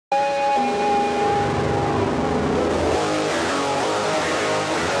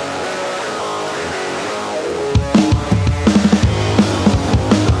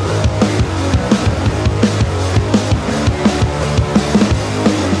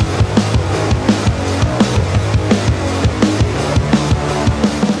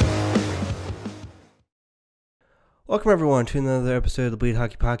Welcome everyone to another episode of the Bleed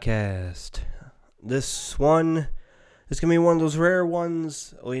Hockey Podcast. This one is going to be one of those rare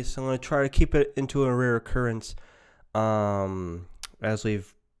ones. At least I'm going to try to keep it into a rare occurrence. As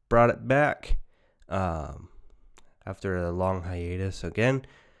we've brought it back after a long hiatus again.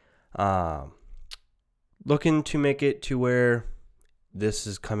 Looking to make it to where this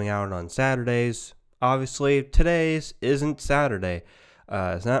is coming out on Saturdays. Obviously, today's isn't Saturday.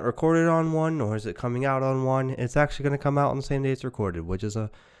 It's not recorded on one, nor is it coming out on one. It's actually going to come out on the same day it's recorded, which is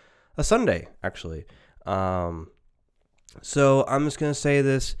a Sunday, actually. So I'm just going to say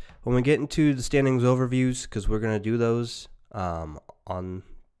this. When we get into the standings overviews, because we're going to do those on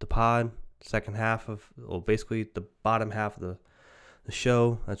the pod, second half of, well, basically the bottom half of the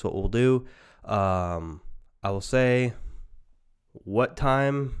show. That's what we'll do. I will say what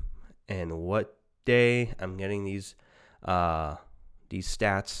time and what day I'm getting these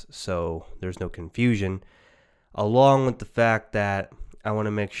stats, so there's no confusion, along with the fact that I want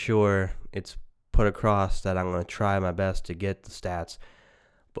to make sure it's put across that I'm going to try my best to get the stats,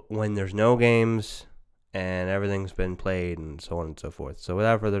 but when there's no games and everything's been played and so on and so forth. So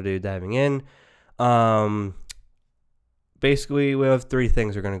without further ado, diving in, basically we have three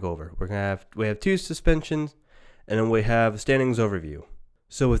things we're going to go over. We have two suspensions, and then we have a standings overview.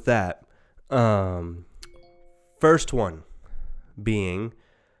 So with that, first one being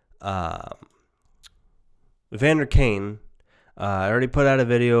Evander Kane. I already put out a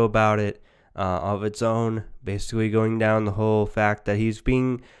video about it of its own, basically going down the whole fact that he's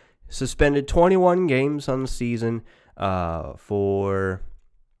being suspended 21 games on the season for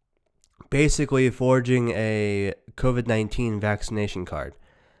basically forging a COVID-19 vaccination card,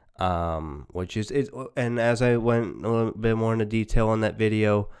 which is it. And as I went a little bit more into detail on that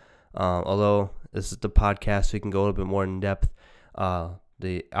video, although this is the podcast, we can go a little bit more in depth.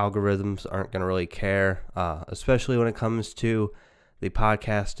 The algorithms aren't going to really care, especially when it comes to the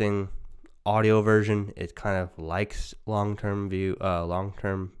podcasting audio version. It kind of likes long-term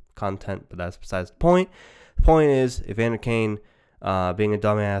content, but that's besides the point. The point is, Evander Kane being a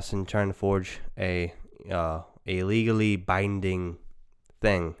dumbass and trying to forge a legally binding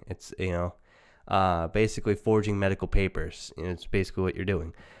thing. It's, basically forging medical papers. It's basically what you're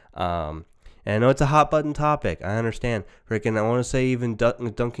doing. And I know it's a hot button topic. I understand. Freaking, I want to say even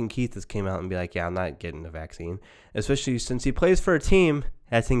Duncan Keith has came out and be like, yeah, I'm not getting the vaccine. Especially since he plays for a team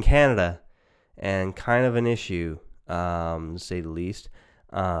that's in Canada. And kind of an issue, to say the least.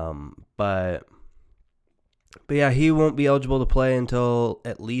 But yeah, he won't be eligible to play until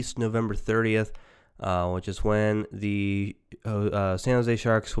at least November 30th. Which is when the San Jose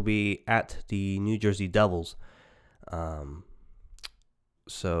Sharks will be at the New Jersey Devils.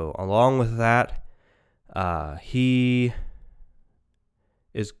 So along with that, he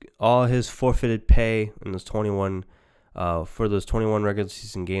is all his forfeited pay in those 21 for those 21 regular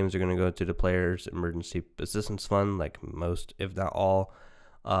season games are going to go to the Players Emergency Assistance Fund, like most, if not all,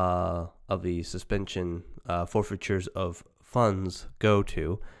 of the suspension forfeitures of funds go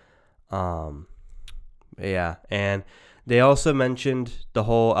to. Yeah, and they also mentioned the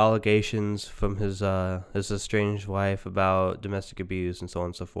whole allegations from his estranged wife about domestic abuse and so on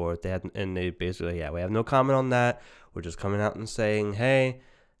and so forth. They basically, we have no comment on that. We're just coming out and saying, hey,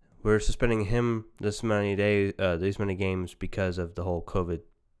 we're suspending him this many days, these many games because of the whole COVID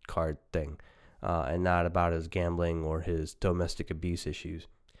card thing, and not about his gambling or his domestic abuse issues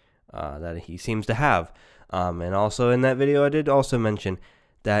that he seems to have. And also in that video, I did also mention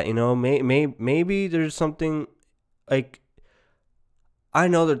that, maybe there's something, like, I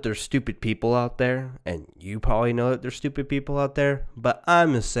know that there's stupid people out there, and you probably know that there's stupid people out there, but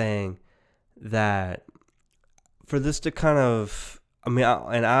I'm just saying that for this to kind of,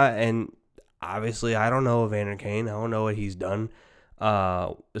 and obviously I don't know Evander Kane. I don't know what he's done,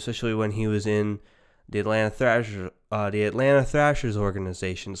 especially when he was in the Atlanta Thrashers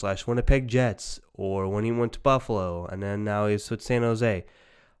organization / Winnipeg Jets, or when he went to Buffalo, and then now he's with San Jose.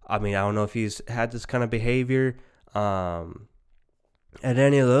 I don't know if he's had this kind of behavior at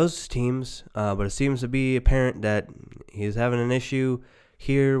any of those teams, but it seems to be apparent that he's having an issue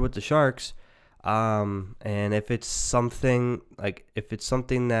here with the Sharks. And if it's something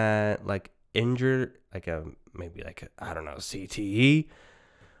that, like, injured, like maybe I don't know, CTE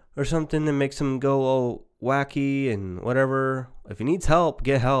or something that makes him go all wacky and whatever. If he needs help,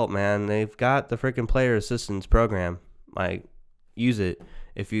 get help, man. They've got the freaking player assistance program. Like, use it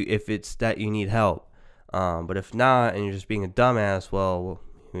if it's that you need help. But if not, and you're just being a dumbass, well,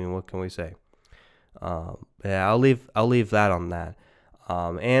 what can we say? I'll leave that on that.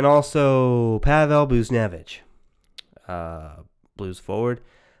 And also Pavel Buchnevich, Blues forward,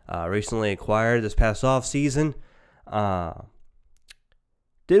 recently acquired this past off season.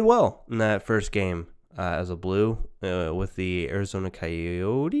 did well in that first game as a Blue with the Arizona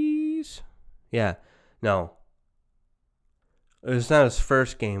Coyotes. Yeah, no. It was not his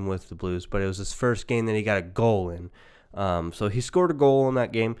first game with the Blues, but it was his first game that he got a goal in. So he scored a goal in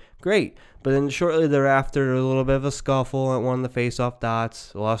that game. Great. But then shortly thereafter, a little bit of a scuffle at one of the face-off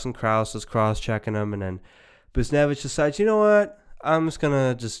dots. Lawson Krause was cross-checking him, and then Buchnevich decides, you know what? I'm just going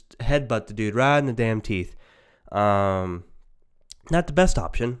to just headbutt the dude right in the damn teeth. Not the best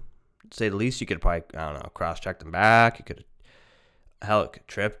option, to say the least. You could probably, cross-checked him back. You could, it could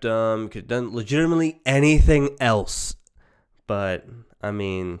tripped him. You could have done legitimately anything else. But,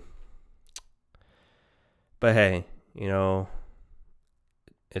 hey,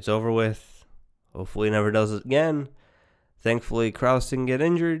 it's over with. Hopefully he never does it again. Thankfully, Krause didn't get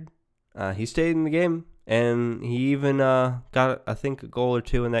injured. He stayed in the game, and he even got, I think, a goal or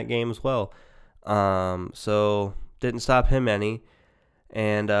two in that game as well. So, didn't stop him any.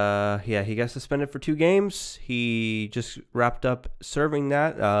 And, he got suspended for 2 games. He just wrapped up serving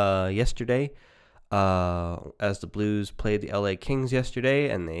that yesterday. As the Blues played the LA Kings yesterday,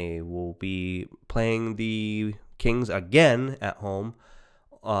 and they will be playing the Kings again at home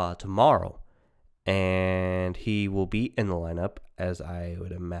tomorrow. And he will be in the lineup, as I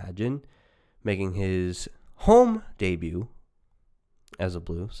would imagine, making his home debut as a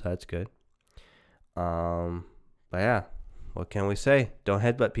Blue, so that's good. But yeah, what can we say? Don't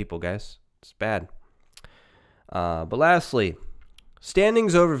headbutt people, guys. It's bad. But lastly,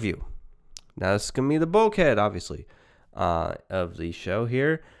 standings overview. Now, this is going to be the bulkhead, obviously, of the show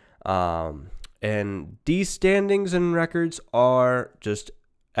here. And these standings and records are just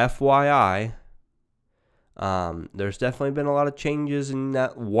FYI. There's definitely been a lot of changes in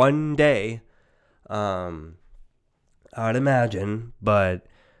that one day, I'd imagine. But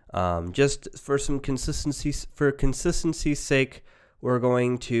just for some consistency's sake, we're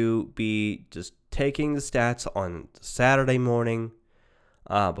going to be just taking the stats on Saturday morning,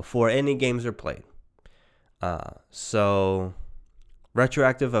 before any games are played. So,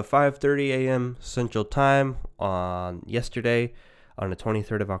 retroactive of 5:30 a.m. Central Time on yesterday, on the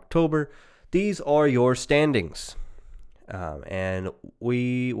 23rd of October. These are your standings. And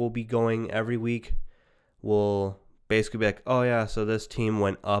we will be going every week. We'll basically be like, oh yeah, so this team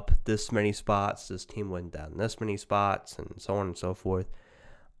went up this many spots, this team went down this many spots, and so on and so forth.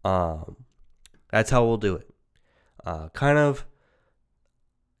 That's how we'll do it.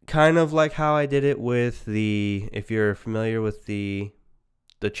 Kind of like how I did it with if you're familiar with the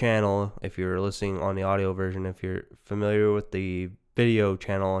channel, if you're listening on the audio version, if you're familiar with the video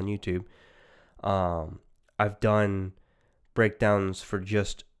channel on YouTube, I've done breakdowns for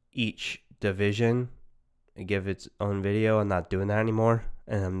just each division and give its own video. I'm not doing that anymore,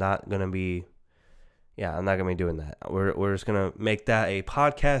 and I'm not gonna be doing that. We're just gonna make that a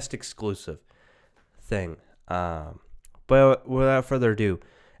podcast exclusive thing. But without further ado,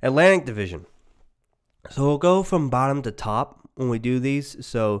 Atlantic Division. So we'll go from bottom to top when we do these.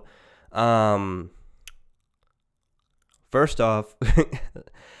 So, first off,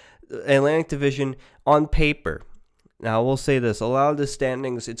 Atlantic Division on paper. Now, we'll say this. A lot of the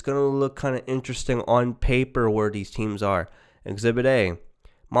standings, it's going to look kind of interesting on paper where these teams are. Exhibit A,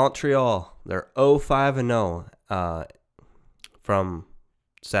 Montreal. They're 0-5-0 from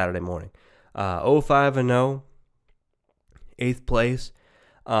Saturday morning. 0-5-0, 8th place.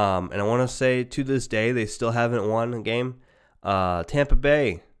 And I want to say to this day, they still haven't won a game. Tampa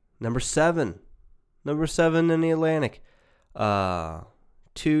Bay, number 7 in the Atlantic,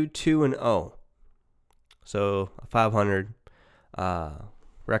 2-2-0. So a 500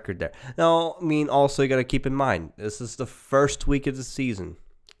 record there. Now, also you got to keep in mind, this is the first week of the season.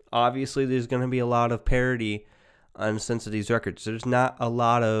 Obviously, there's going to be a lot of parity on sense of these records. There's not a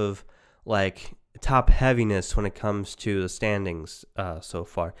lot of top heaviness when it comes to the standings so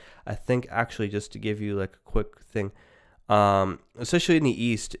far. I think actually, just to give you a quick thing, especially in the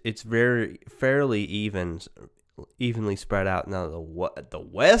East, it's fairly evenly spread out. Now the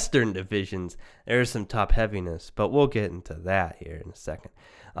Western divisions, there's some top heaviness, but we'll get into that here in a second.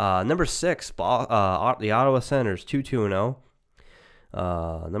 Number 6, the Ottawa Senators, 2-2-0.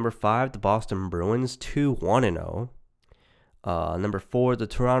 Number 5, the Boston Bruins, 2-1-0. Number 4, the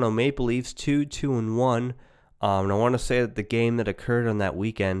Toronto Maple Leafs, 2-2-1. And I want to say that the game that occurred on that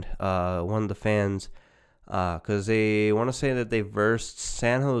weekend, one of the fans, because they want to say that they versed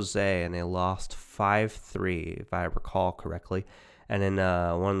San Jose and they lost 5-3, if I recall correctly. And then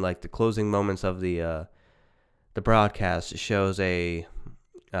one the closing moments of the broadcast shows even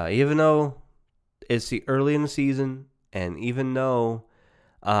though it's early in the season, and even though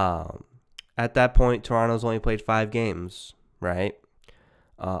at that point, Toronto's only played 5 games, right?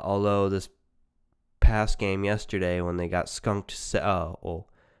 Although this past game yesterday, when they got skunked,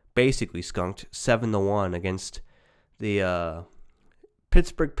 basically skunked 7-1 against the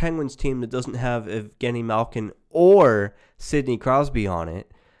Pittsburgh Penguins team that doesn't have Evgeny Malkin or Sidney Crosby on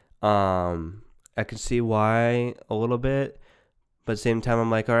it. I can see why a little bit, but at the same time, I'm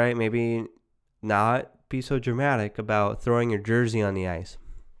like, all right, maybe not be so dramatic about throwing your jersey on the ice.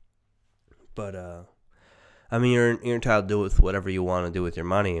 But I mean, you're entitled to do with whatever you want to do with your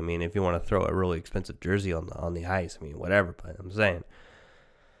money. I mean, if you want to throw a really expensive jersey on the ice, I mean, whatever. But I'm saying,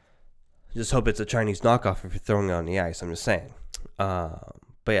 just hope it's a Chinese knockoff if you're throwing it on the ice. I'm just saying. But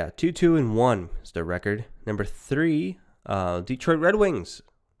yeah, 2-2-1 is the record. Number 3, Detroit Red Wings,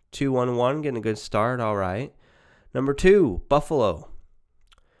 2-1-1, getting a good start. All right. Number 2, Buffalo.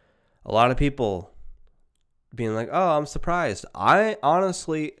 A lot of people being like, "Oh, I'm surprised." I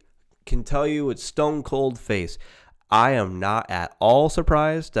honestly can tell you with stone cold face, I am not at all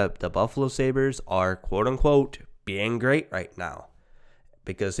surprised that the Buffalo Sabres are quote unquote being great right now,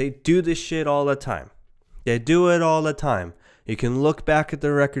 because they do this shit all the time. They do it all the time. You can look back at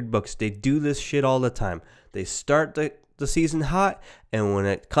the record books. They do this shit all the time. They start the season hot, and when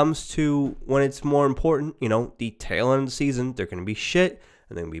it comes to when it's more important, the tail end of the season, they're going to be shit,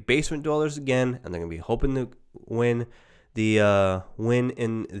 and they're going to be basement dwellers again, and they're going to be hoping to win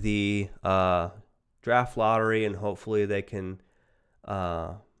in the draft lottery, and hopefully they can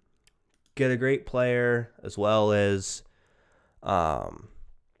get a great player, as well as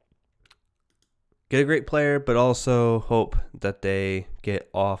get a great player, but also hope that they get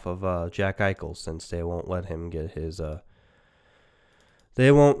off of Jack Eichel, since they won't let him get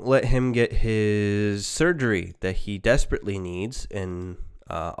his surgery that he desperately needs, and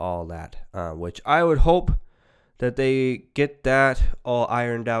all that, which I would hope that they get that all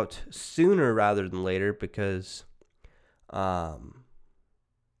ironed out sooner rather than later, because, yeah,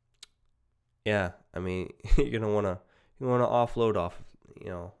 I mean, you're gonna wanna offload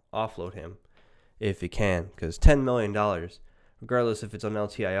him if you can, because $10 million, regardless if it's on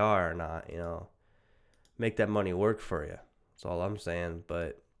LTIR or not, make that money work for you. That's all I'm saying.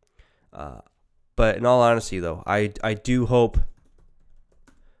 But in all honesty, though, I do hope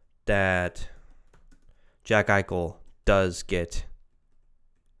that Jack Eichel does get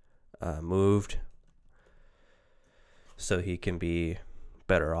moved, so he can be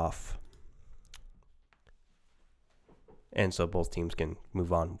better off, and so both teams can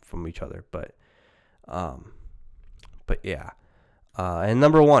move on from each other. But yeah. And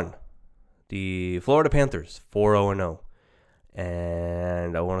number 1, the Florida Panthers, 4-0-0,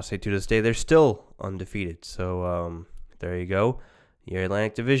 and I want to say to this day they're still undefeated. So there you go, your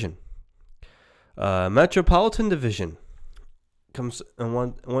Atlantic Division. Metropolitan Division comes,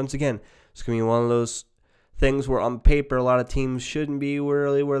 and once again, it's going to be one of those things where on paper a lot of teams shouldn't be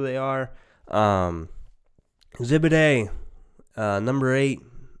really where they are. Exhibit A, number 8,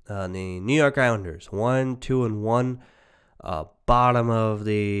 the New York Islanders, 1-2-1, bottom of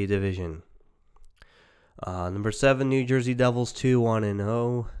the division. Number 7, New Jersey Devils,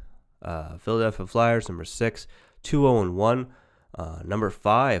 2-1-0. Philadelphia Flyers, number 6, 2-0-1. Number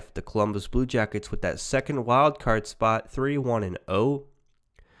 5, the Columbus Blue Jackets with that second wild card spot, 3-1-0.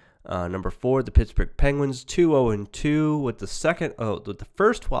 Number 4, the Pittsburgh Penguins, 2-0-2 with the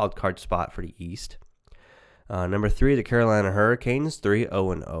first wild card spot for the East. Number 3, the Carolina Hurricanes,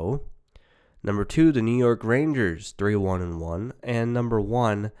 3-0-0. Number 2, the New York Rangers, 3-1-1. And number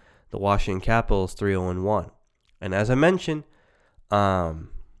 1, the Washington Capitals, 3-0-1. And as I mentioned, I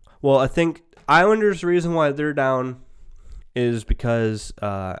think Islanders' reason why they're down is because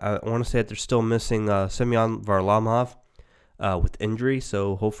I want to say that they're still missing Semyon Varlamov with injury.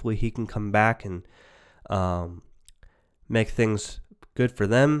 So hopefully he can come back and make things good for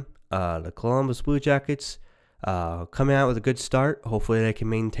them. The Columbus Blue Jackets coming out with a good start. Hopefully they can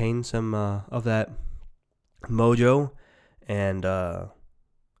maintain some of that mojo and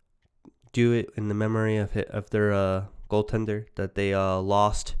do it in the memory of their goaltender that they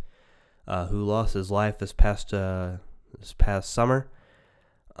lost, who lost his life this past summer,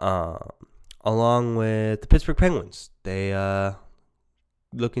 along with the Pittsburgh Penguins. They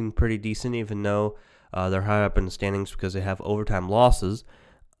looking pretty decent, even though they're high up in the standings because they have overtime losses.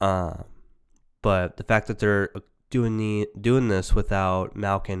 But the fact that they're doing this without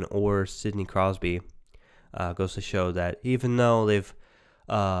Malkin or Sidney Crosby goes to show that even though they've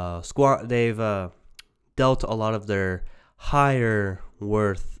dealt a lot of their higher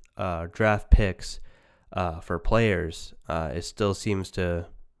worth draft picks for players, it still seems to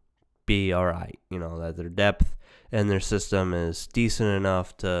be all right. That their depth and their system is decent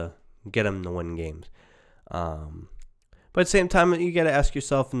enough to get them to win games. But at the same time, you got to ask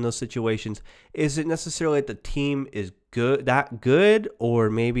yourself in those situations, is it necessarily that the team is that good, or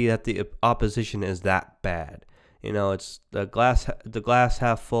maybe that the opposition is that bad? It's the glass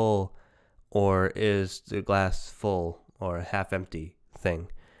half full, or is the glass full or half empty thing.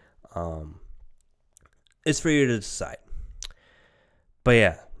 It's for you to decide. But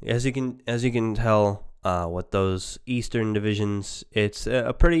yeah, as you can tell, with those Eastern divisions, it's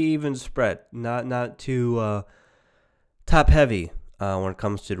a pretty even spread. Not too top heavy when it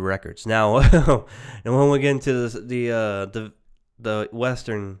comes to the records. Now, and when we get into the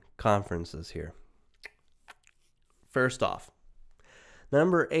Western conferences here, first off,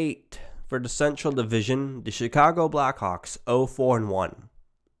 number 8 for the Central Division, the Chicago Blackhawks, 0-4-1.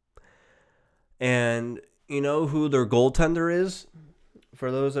 And you know who their goaltender is? For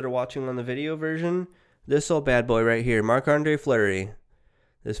those that are watching on the video version, this old bad boy right here, Marc-Andre Fleury.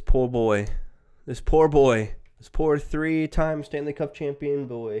 This poor 3-time Stanley Cup champion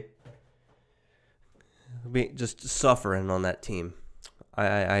boy, just suffering on that team.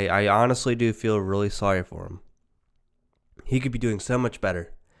 I honestly do feel really sorry for him. He could be doing so much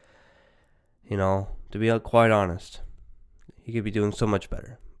better. To be quite honest, he could be doing so much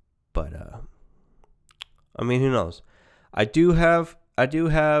better. But who knows? I do have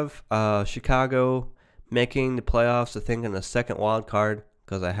Chicago making the playoffs, I think, in the second wild card,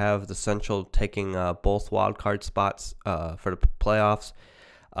 because I have the Central taking both wild card spots for the playoffs.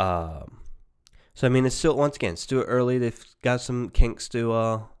 So it's still, once again, still early. They've got some kinks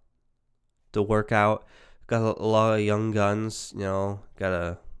to work out. Got a lot of young guns.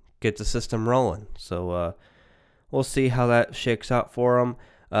 Gotta get the system rolling. So we'll see how that shakes out for them.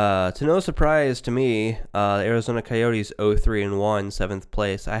 To no surprise to me, the Arizona Coyotes 0-3-1, 7th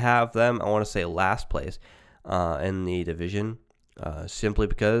place. I have them, I want to say, last place in the division, simply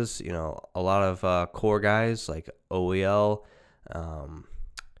because, a lot of core guys like OEL,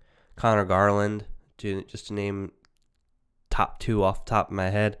 Connor Garland, just to name top 2 off the top of my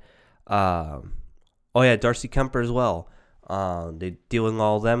head. Darcy Kemper as well. They dealing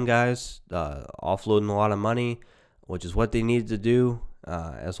all them guys, offloading a lot of money, which is what they needed to do.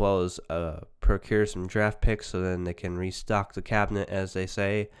 As well as procure some draft picks so then they can restock the cabinet, as they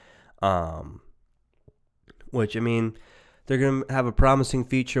say. Which, they're going to have a promising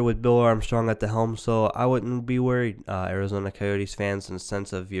future with Bill Armstrong at the helm, so I wouldn't be worried, Arizona Coyotes fans, in the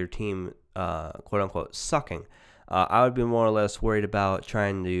sense of your team, quote-unquote, sucking. I would be more or less worried about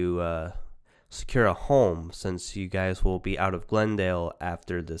trying to secure a home, since you guys will be out of Glendale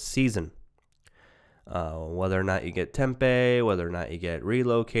after this season. Whether or not you get Tempe, whether or not you get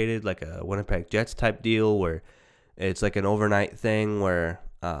relocated, like a Winnipeg Jets type deal, where it's like an overnight thing where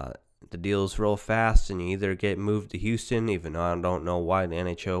the deal's real fast and you either get moved to Houston, even though I don't know why the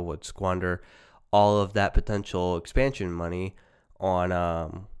NHL would squander all of that potential expansion money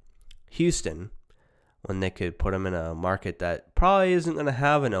on Houston when they could put them in a market that probably isn't going to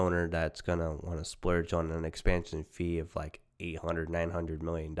have an owner that's going to want to splurge on an expansion fee of like $800, $900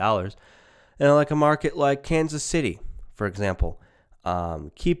 million. Like a market like Kansas City, for example,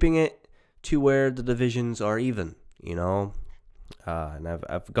 keeping it to where the divisions are even, and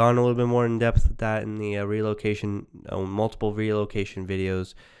I've gone a little bit more in depth with that in the multiple relocation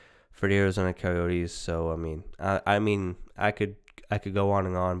videos for the Arizona Coyotes. So I could go on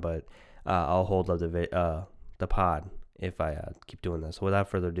and on, but I'll hold up the pod if I keep doing this. Without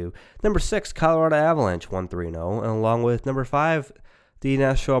further ado, number 6, Colorado Avalanche 1-3-0, and along with number 5. The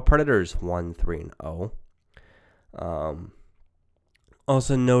Nashville Predators 1-3-0.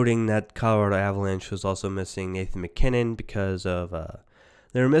 Also noting that Colorado Avalanche was also missing Nathan MacKinnon because of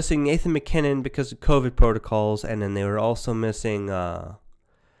COVID protocols, and then they were also missing Gabriel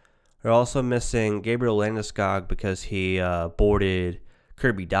Landeskog because he boarded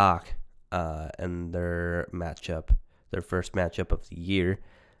Kirby Dach in their first matchup of the year,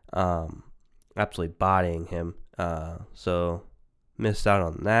 absolutely bodying him. So missed out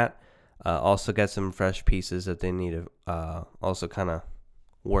on that. Also got some fresh pieces that they need to also kind of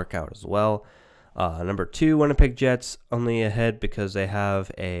work out as well. Number 2, Winnipeg Jets only ahead because they have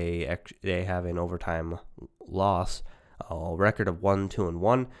an overtime loss, a record of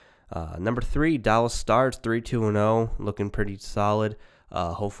 1-2-1. Number 3, Dallas Stars 3-2-0, looking pretty solid.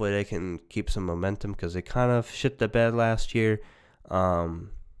 Hopefully they can keep some momentum because they kind of shit the bed last year.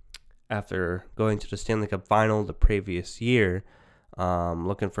 After going to the Stanley Cup final the previous year.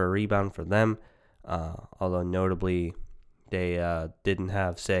 Looking for a rebound for them, although notably they didn't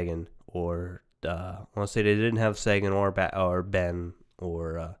have Sagan or Ben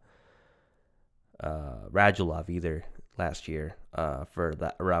or Radulov either last year for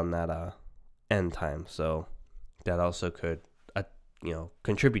that around that end time. So that also could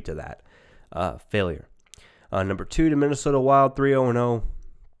contribute to that failure. Number 2, the Minnesota Wild, 3-0-0.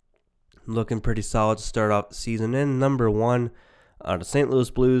 Looking pretty solid to start off the season. And number 1, the St. Louis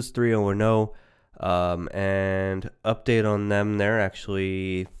Blues, 3-0-0. And update on them, they're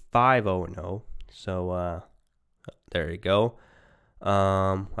actually 5-0-0. So there you go.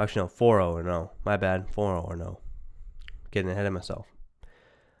 Actually, no, 4-0-0. My bad, 4-0-0. Getting ahead of myself.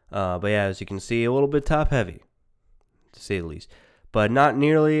 But yeah, as you can see, a little bit top heavy, to say the least. But not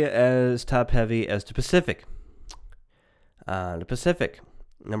nearly as top heavy as the Pacific. The Pacific,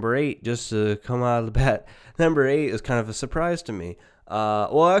 number 8, just to come out of the bat, number 8 is kind of a surprise to me.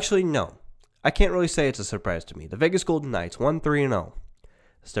 Well, actually, no. I can't really say it's a surprise to me. The Vegas Golden Knights, 1-3-0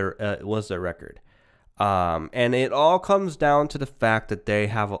 was their record. And it all comes down to the fact that they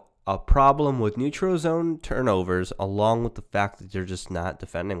have a problem with neutral zone turnovers, along with the fact that they're just not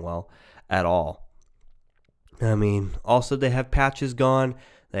defending well at all. I mean, also they have Patches gone.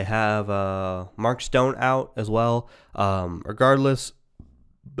 They have Mark Stone out as well. Regardless,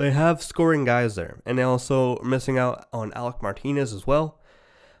 they have scoring guys there. And they also are missing out on Alec Martinez as well.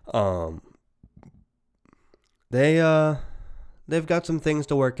 They've got some things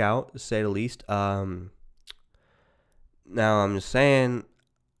to work out, to say the least. Now, I'm just saying,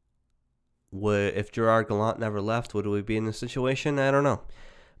 if Gerard Gallant never left, would we be in this situation? I don't know.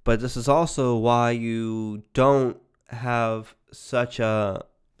 But this is also why you don't have such a,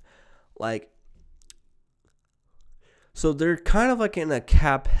 so they're kind of like in a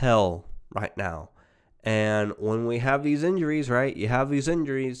cap hell right now. And when we have these injuries, right, you have these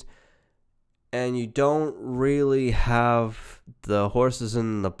injuries, and you don't really have the horses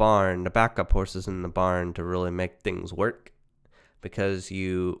in the barn, the backup horses in the barn, to really make things work, because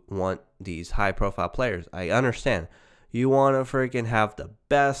you want these high-profile players. I understand. You want to freaking have the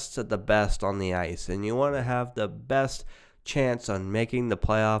best of the best on the ice, and you want to have the best chance on making the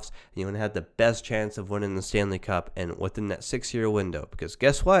playoffs, and you want to have the best chance of winning the Stanley Cup, and within that 6-year window. Because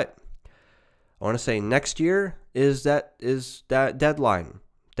guess what? I want to say next year is that deadline.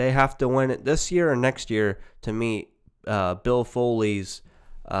 They have to win it this year or next year to meet Bill Foley's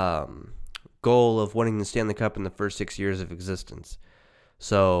goal of winning the Stanley Cup in the first 6 years of existence.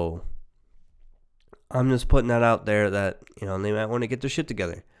 So I'm just putting that out there that, they might want to get their shit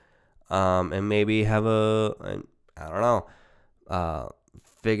together. And maybe have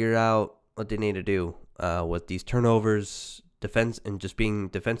figure out what they need to do with these turnovers, defense, and just being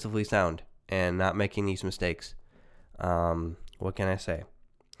defensively sound and not making these mistakes. What can I say?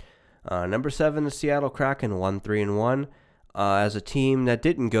 Number 7, the Seattle Kraken, 1-3-1. As a team that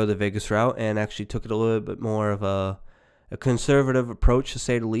didn't go the Vegas route and actually took it a little bit more of a conservative approach, to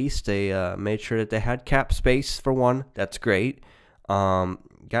say the least. They made sure that they had cap space, for one. That's great.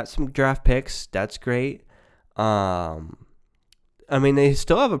 Got some draft picks. That's great. They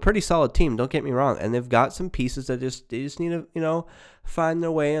still have a pretty solid team, don't get me wrong. And they've got some pieces that they just need to, find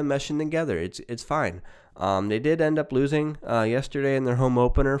their way and meshing together. It's fine. They did end up losing yesterday in their home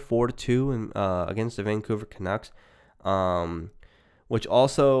opener, 4-2 against the Vancouver Canucks. Which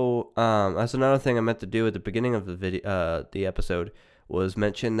also, that's another thing I meant to do at the beginning of the episode, was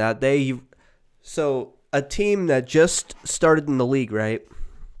mention that a team that just started in the league, right,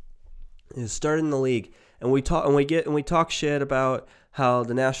 is started in the league, and we talk shit about how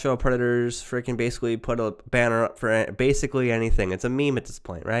the Nashville Predators freaking basically put a banner up for basically anything. It's a meme at this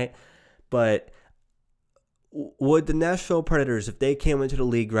point, right? But would the Nashville Predators, if they came into the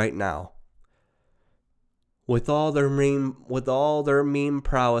league right now, with all their meme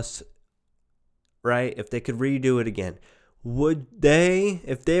prowess, right? If they could redo it again, would they,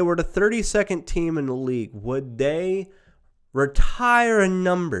 if they were the 32nd team in the league, would they retire a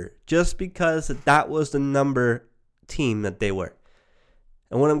number just because that was the number team that they were?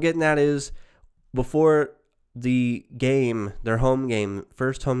 And what I'm getting at is, before the game, their home game,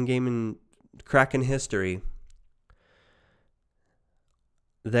 first home game in Kraken history,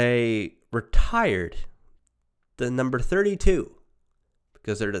 they retired the number 32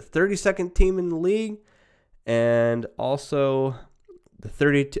 because they're the 32nd team in the league, and also the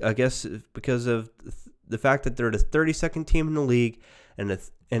 32, I guess, because of the fact that they're the 32nd team in the league, and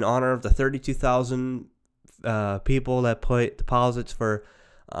in honor of the 32,000 people that put deposits for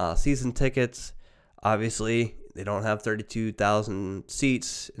season tickets. Obviously, they don't have 32,000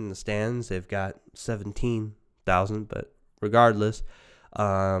 seats in the stands. They've got 17,000, but regardless,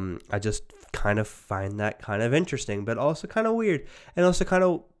 I just kind of find that kind of interesting, but also kind of weird, and also kind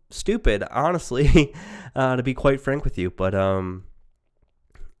of stupid, honestly, to be quite frank with you. But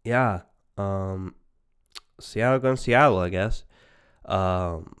yeah, Seattle going Seattle, I guess.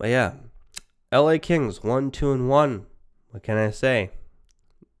 But yeah, LA Kings 1-2-1. What can I say?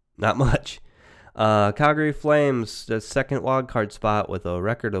 Not much. Calgary Flames, the second wild card spot with a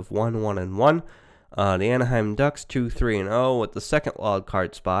record of 1-1-1. The Anaheim Ducks 2-3-0 with the second wild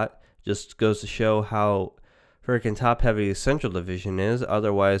card spot. Just goes to show how freaking top heavy the Central Division is.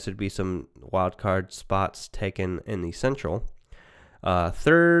 Otherwise, there'd be some wild card spots taken in the Central.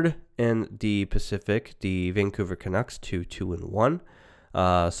 Third in the Pacific, the Vancouver Canucks 2-2-1.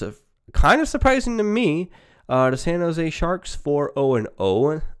 So kind of surprising to me. The San Jose Sharks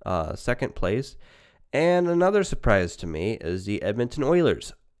 4-0-0, second place. And another surprise to me is the Edmonton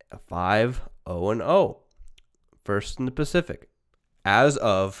Oilers 5-0-0, first in the Pacific. As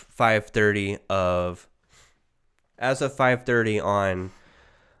of 5:30 on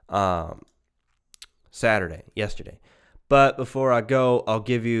Saturday, yesterday. But before I go, I'll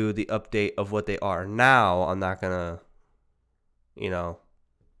give you the update of what they are now. I'm not gonna,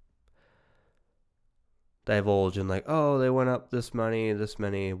 divulge and like, oh, they went up this many.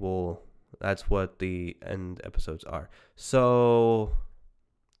 Well, that's what the end episodes are. So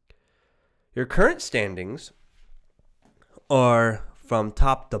your current standings are from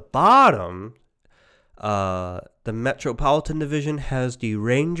top to bottom. The Metropolitan Division has the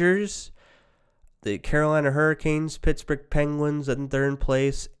Rangers, the Carolina Hurricanes, Pittsburgh Penguins in third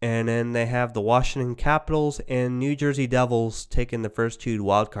place, and then they have the Washington Capitals and New Jersey Devils taking the first two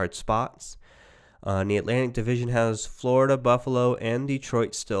wildcard spots. The Atlantic Division has Florida, Buffalo, and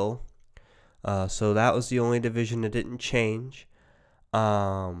Detroit still. So that was the only division that didn't change.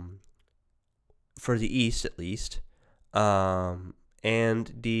 For the East, at least. And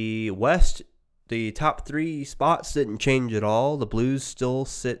the West, the top three spots didn't change at all. The Blues still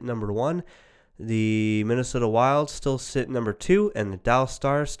sit number 1. The Minnesota Wild still sit number 2. And the Dallas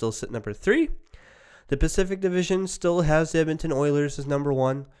Stars still sit number 3. The Pacific Division still has the Edmonton Oilers as number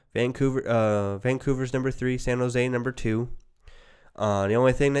 1. Vancouver's number 3, San Jose number 2. The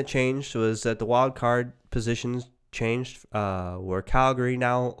only thing that changed was that the wild card positions changed, where Calgary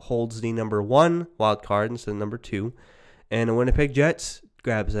now holds the number 1 wild card instead of number 2, and the Winnipeg Jets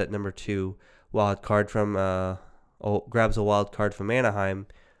grabs that number 2 wild card from grabs a wild card from Anaheim,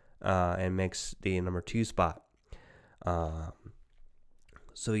 and makes the number 2 spot.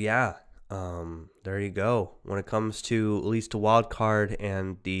 So yeah. There you go. When it comes to at least a wild card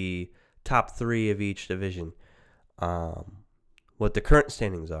and the top 3 of each division, what the current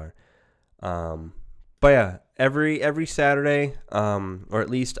standings are. But yeah, every Saturday, or at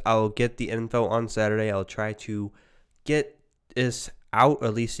least I'll get the info on Saturday. I'll try to get this out, or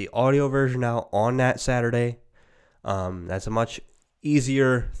at least the audio version out on that Saturday. That's a much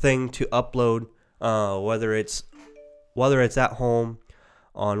easier thing to upload, whether it's at home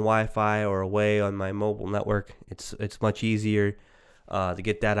on Wi-Fi or away on my mobile network. It's much easier to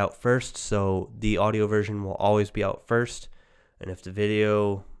get that out first, so the audio version will always be out first. And if the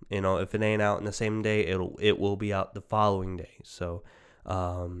video, if it ain't out in the same day, it will be out the following day. So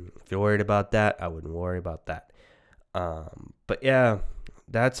if you're worried about that, I wouldn't worry about that. But yeah,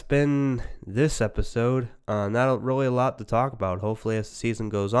 that's been this episode. Not really a lot to talk about. Hopefully as the season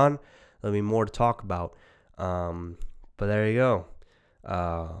goes on, there'll be more to talk about. But there you go.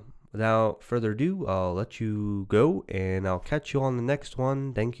 Without further ado, I'll let you go, and I'll catch you on the next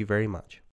one. Thank you very much.